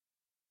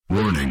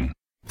Warning: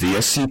 the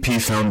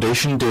SCP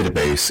Foundation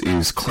database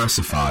is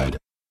classified.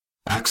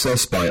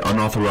 Access by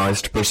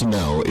unauthorized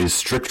personnel is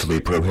strictly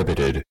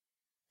prohibited.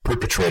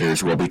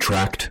 Perpetrators will be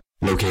tracked,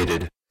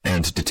 located,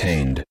 and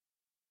detained.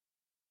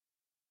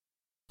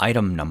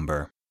 Item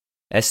Number: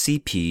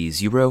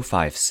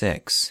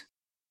 SCP-056.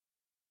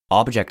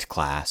 Object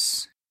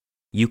Class: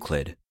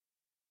 Euclid.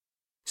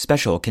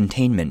 Special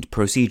Containment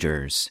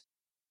Procedures: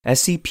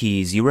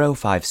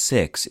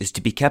 SCP-056 is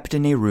to be kept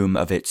in a room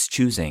of its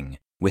choosing,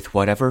 with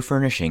whatever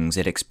furnishings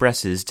it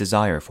expresses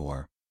desire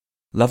for.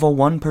 Level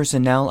 1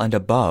 personnel and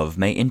above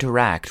may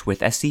interact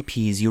with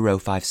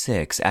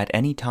SCP-056 at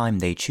any time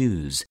they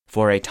choose,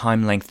 for a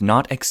time length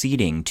not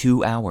exceeding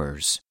 2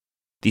 hours.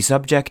 The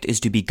subject is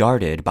to be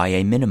guarded by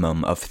a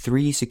minimum of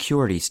 3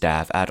 security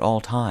staff at all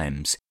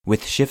times,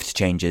 with shift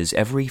changes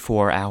every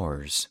 4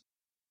 hours.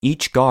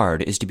 Each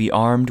guard is to be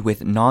armed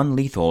with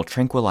non-lethal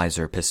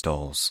tranquilizer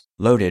pistols,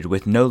 loaded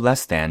with no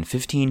less than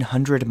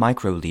 1,500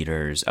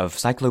 microliters of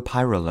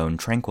cyclopyrrolone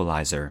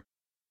tranquilizer.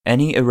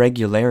 Any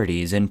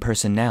irregularities in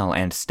personnel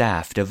and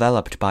staff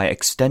developed by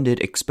extended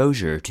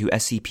exposure to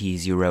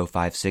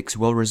SCP-056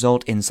 will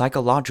result in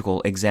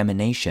psychological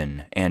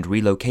examination and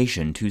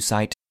relocation to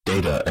site.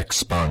 Data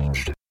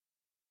expunged.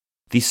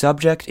 The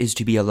subject is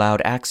to be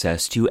allowed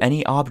access to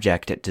any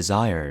object it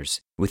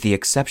desires, with the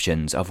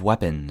exceptions of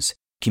weapons,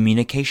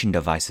 communication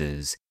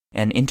devices,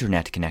 an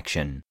internet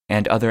connection,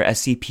 and other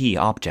SCP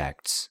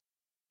objects.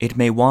 It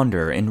may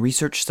wander in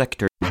research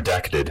sector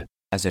Redacted.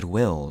 as it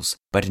wills,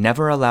 but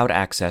never allowed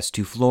access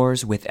to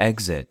floors with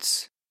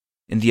exits.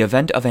 In the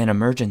event of an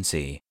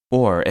emergency,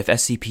 or if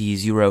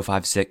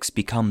SCP-056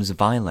 becomes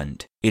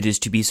violent, it is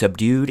to be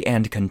subdued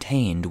and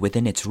contained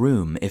within its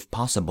room if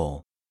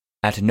possible.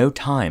 At no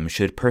time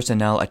should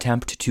personnel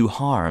attempt to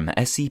harm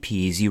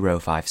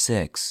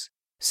SCP-056.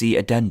 See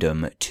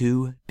Addendum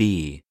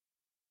 2B.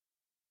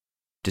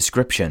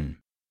 Description: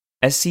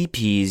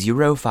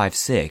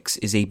 SCP-056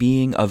 is a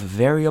being of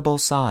variable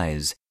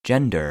size,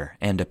 gender,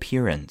 and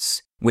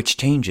appearance, which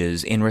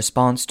changes in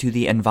response to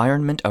the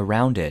environment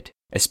around it,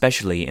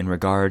 especially in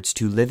regards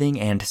to living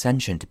and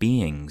sentient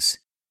beings.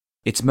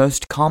 Its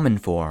most common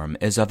form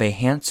is of a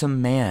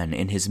handsome man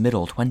in his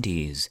middle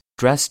 20s,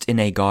 dressed in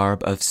a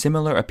garb of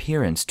similar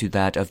appearance to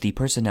that of the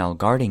personnel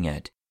guarding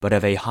it, but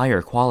of a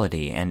higher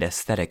quality and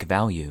aesthetic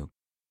value.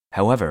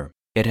 However,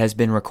 it has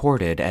been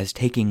recorded as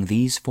taking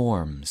these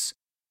forms: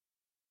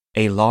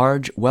 a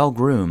large,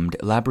 well-groomed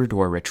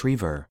Labrador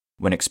Retriever,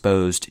 when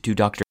exposed to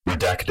Dr.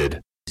 Redacted.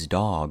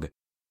 dog.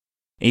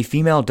 A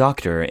female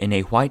doctor in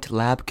a white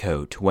lab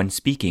coat when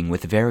speaking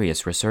with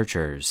various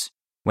researchers.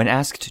 When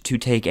asked to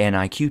take an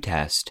IQ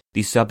test,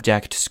 the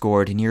subject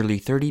scored nearly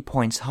 30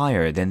 points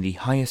higher than the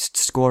highest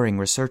scoring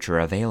researcher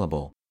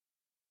available.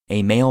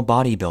 A male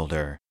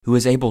bodybuilder who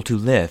is able to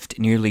lift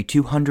nearly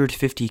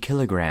 250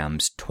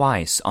 kilograms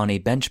twice on a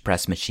bench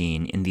press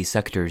machine in the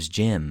sector's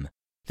gym.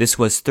 This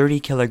was 30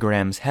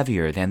 kilograms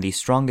heavier than the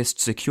strongest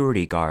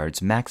security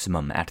guard's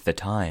maximum at the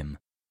time.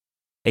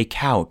 A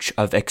couch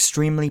of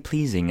extremely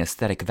pleasing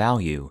aesthetic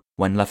value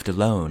when left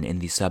alone in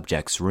the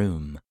subject's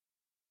room.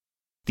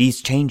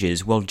 These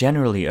changes will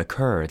generally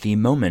occur the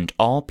moment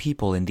all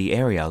people in the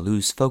area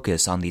lose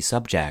focus on the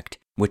subject,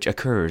 which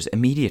occurs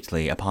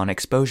immediately upon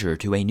exposure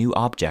to a new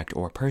object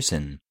or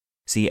person.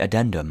 See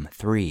Addendum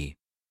 3.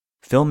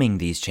 Filming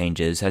these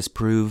changes has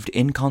proved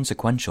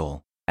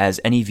inconsequential, as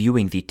any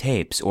viewing the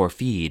tapes or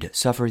feed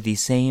suffer the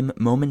same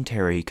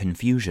momentary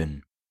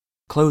confusion.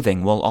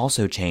 Clothing will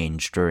also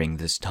change during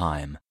this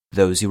time,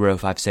 though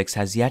 056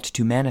 has yet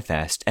to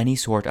manifest any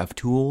sort of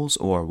tools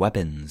or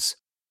weapons.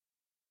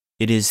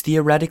 It is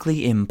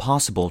theoretically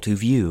impossible to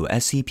view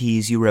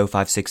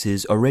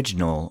SCP-056's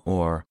original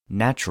or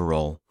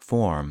natural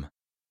form.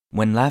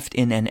 When left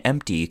in an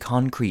empty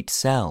concrete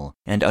cell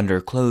and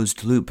under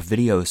closed-loop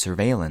video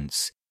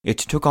surveillance, it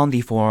took on the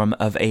form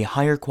of a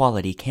higher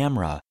quality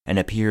camera and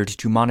appeared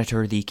to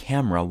monitor the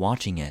camera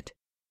watching it.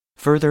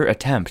 Further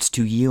attempts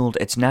to yield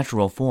its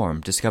natural form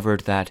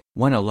discovered that,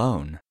 when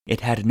alone, it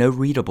had no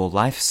readable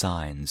life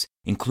signs,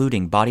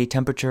 including body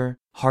temperature,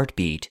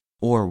 heartbeat,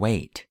 or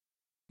weight.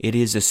 It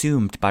is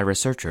assumed by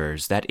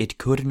researchers that it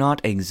could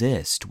not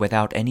exist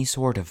without any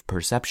sort of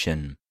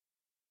perception.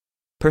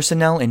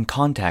 Personnel in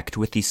contact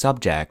with the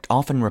subject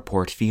often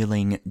report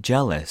feeling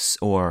jealous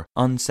or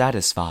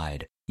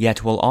unsatisfied,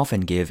 yet will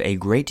often give a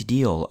great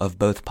deal of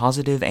both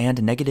positive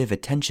and negative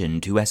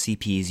attention to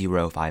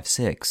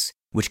SCP-056,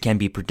 which can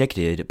be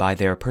predicted by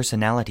their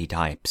personality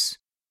types.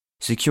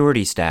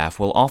 Security staff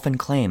will often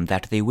claim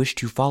that they wish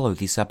to follow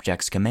the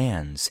subject's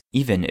commands,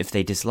 even if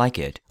they dislike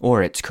it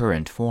or its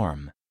current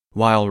form,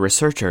 while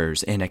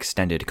researchers in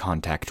extended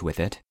contact with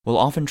it will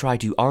often try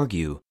to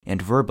argue and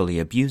verbally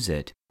abuse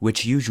it,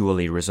 which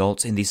usually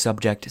results in the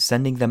subject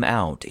sending them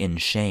out in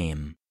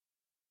shame.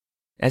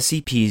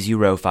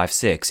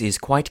 SCP-056 is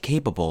quite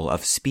capable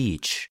of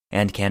speech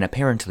and can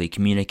apparently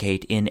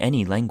communicate in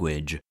any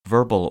language,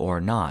 verbal or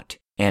not,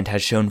 and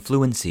has shown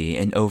fluency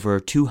in over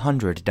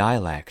 200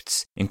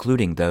 dialects,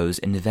 including those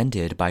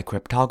invented by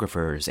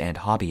cryptographers and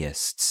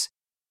hobbyists.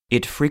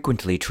 It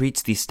frequently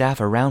treats the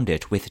staff around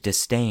it with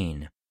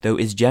disdain, though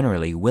is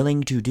generally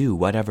willing to do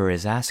whatever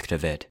is asked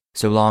of it,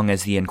 so long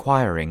as the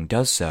inquiring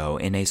does so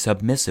in a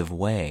submissive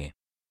way.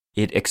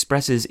 It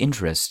expresses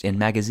interest in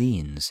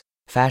magazines,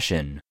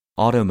 fashion,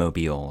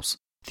 automobiles,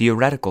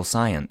 theoretical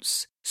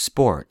science,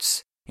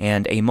 sports,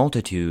 and a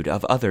multitude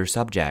of other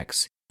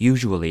subjects,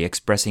 usually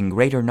expressing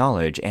greater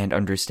knowledge and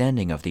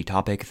understanding of the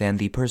topic than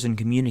the person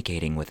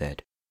communicating with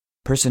it.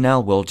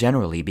 Personnel will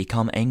generally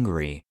become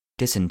angry,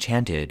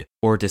 disenchanted,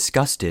 or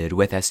disgusted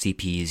with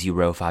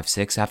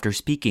SCP-056 after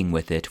speaking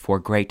with it for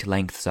great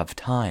lengths of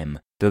time,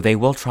 though they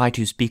will try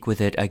to speak with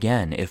it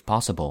again if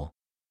possible.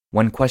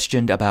 When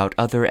questioned about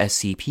other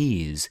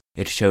SCPs,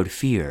 it showed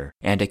fear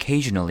and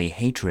occasionally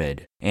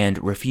hatred,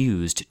 and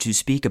refused to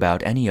speak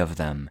about any of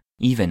them,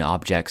 even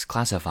objects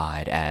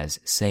classified as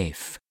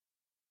safe.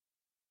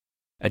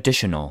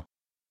 Additional.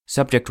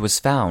 Subject was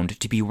found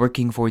to be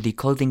working for the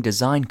clothing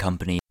design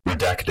company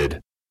Redacted.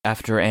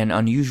 after an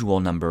unusual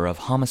number of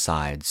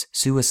homicides,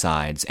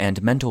 suicides,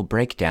 and mental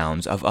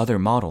breakdowns of other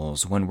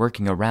models when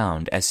working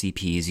around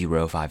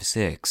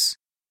SCP-056.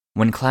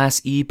 When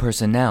Class E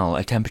personnel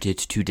attempted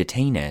to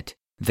detain it,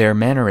 their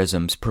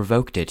mannerisms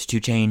provoked it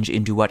to change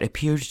into what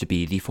appeared to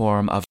be the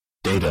form of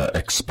Data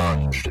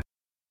expunged.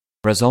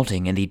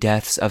 resulting in the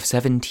deaths of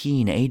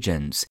 17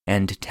 agents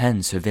and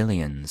 10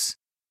 civilians.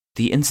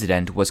 The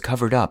incident was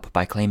covered up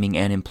by claiming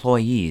an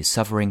employee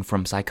suffering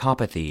from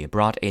psychopathy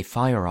brought a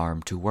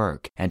firearm to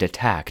work and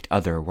attacked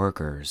other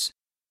workers.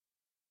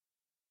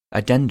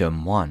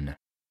 Addendum 1.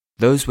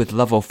 Those with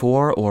Level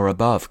 4 or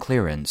above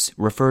clearance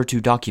refer to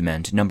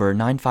document number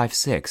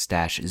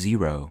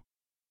 956-0.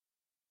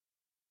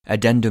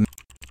 Addendum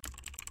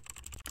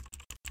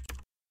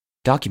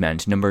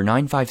Document number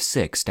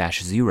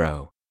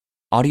 956-0.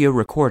 Audio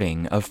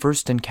recording of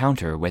first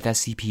encounter with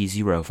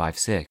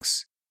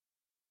SCP-056.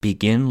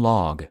 Begin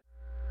log.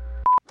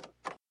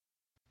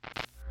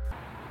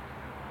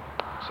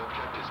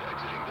 Subject is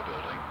exiting the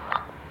building.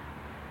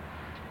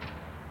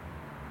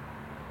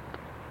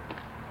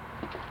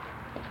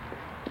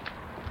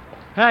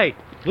 Hey,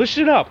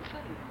 listen up,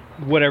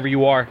 whatever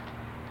you are.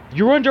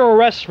 You're under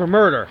arrest for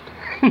murder.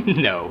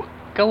 No,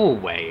 go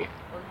away.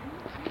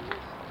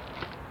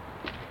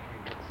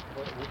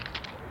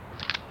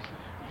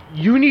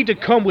 You need to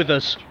come with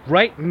us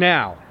right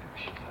now.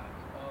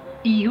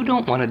 You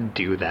don't want to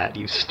do that,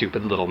 you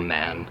stupid little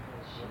man.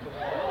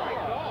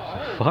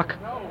 Fuck.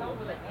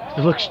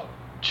 It looks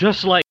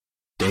just like...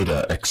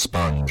 Data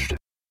expunged.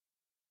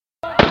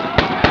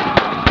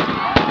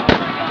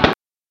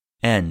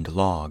 End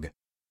log.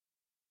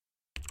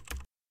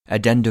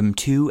 Addendum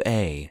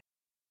 2A.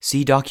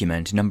 See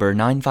document number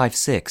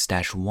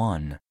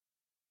 956-1.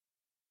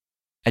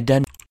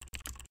 Addendum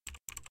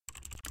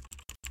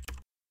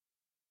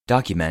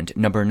Document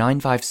number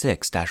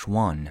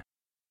 956-1.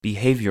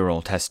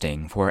 Behavioral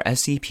testing for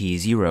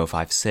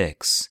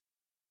SCP-056.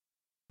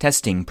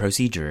 Testing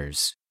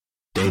procedures.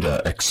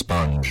 Data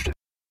expunged.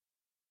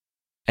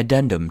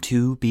 Addendum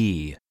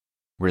 2B.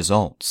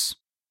 Results.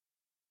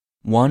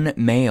 1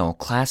 male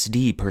Class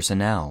D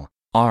personnel,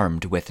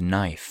 armed with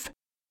knife.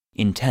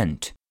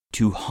 Intent,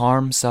 to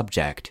harm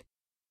subject.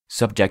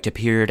 Subject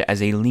appeared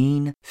as a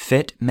lean,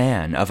 fit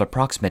man of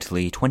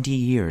approximately 20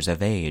 years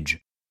of age.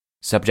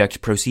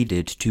 Subject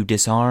proceeded to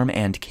disarm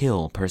and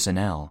kill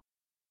personnel.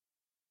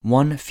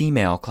 1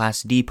 female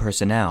Class D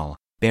personnel,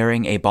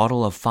 bearing a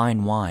bottle of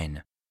fine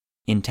wine.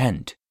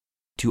 Intent,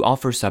 to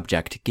offer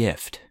subject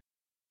gift.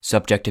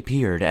 Subject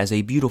appeared as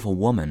a beautiful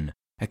woman,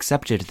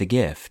 accepted the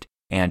gift,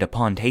 and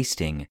upon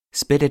tasting,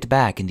 spit it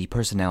back in the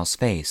personnel's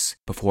face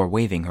before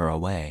waving her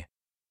away.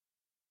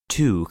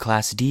 2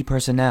 Class D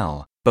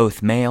personnel,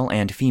 both male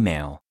and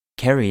female,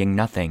 carrying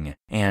nothing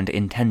and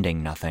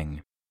intending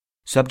nothing.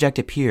 Subject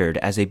appeared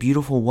as a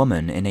beautiful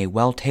woman in a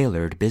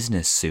well-tailored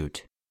business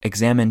suit,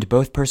 examined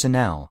both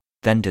personnel,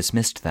 then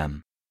dismissed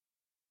them.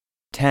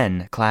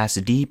 10 Class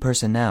D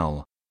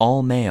personnel,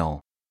 all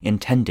male,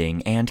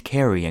 intending and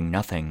carrying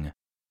nothing.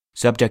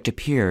 Subject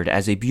appeared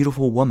as a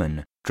beautiful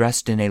woman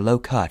dressed in a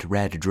low-cut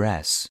red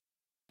dress.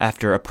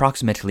 After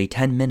approximately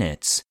 10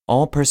 minutes,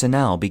 all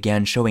personnel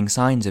began showing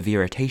signs of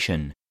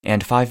irritation,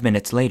 and 5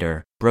 minutes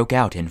later broke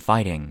out in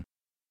fighting.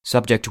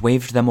 Subject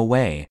waved them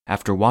away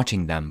after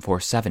watching them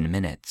for 7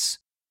 minutes.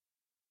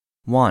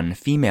 1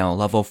 female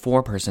Level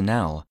 4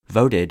 personnel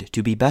voted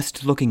to be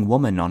best-looking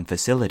woman on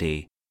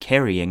facility,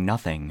 carrying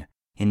nothing,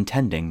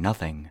 intending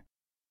nothing.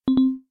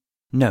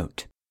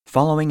 Note: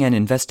 following an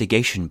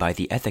investigation by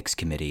the Ethics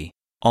Committee,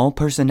 all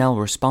personnel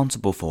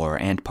responsible for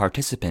and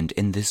participant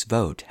in this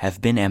vote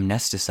have been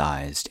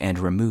amnesticized and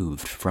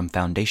removed from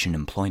Foundation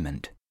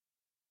employment.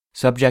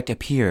 Subject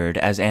appeared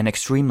as an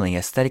extremely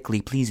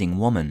aesthetically pleasing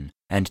woman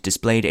and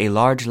displayed a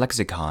large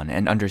lexicon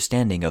and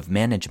understanding of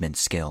management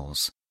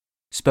skills.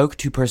 Spoke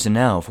to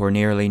personnel for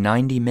nearly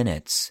 90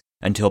 minutes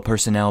until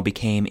personnel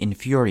became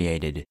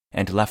infuriated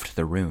and left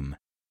the room.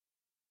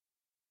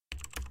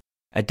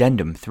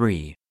 Addendum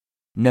 3.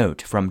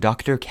 Note from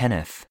Dr.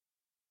 Kenneth.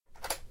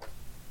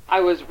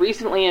 I was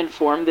recently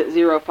informed that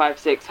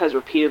 056 has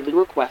repeatedly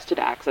requested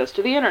access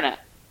to the internet.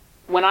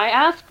 When I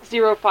asked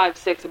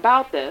 056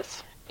 about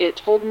this, it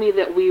told me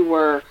that we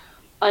were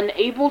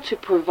unable to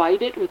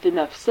provide it with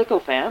enough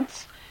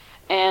sycophants,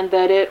 and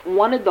that it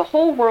wanted the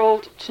whole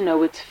world to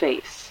know its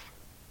face.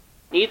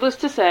 Needless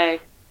to say,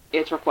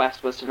 its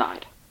request was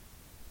denied.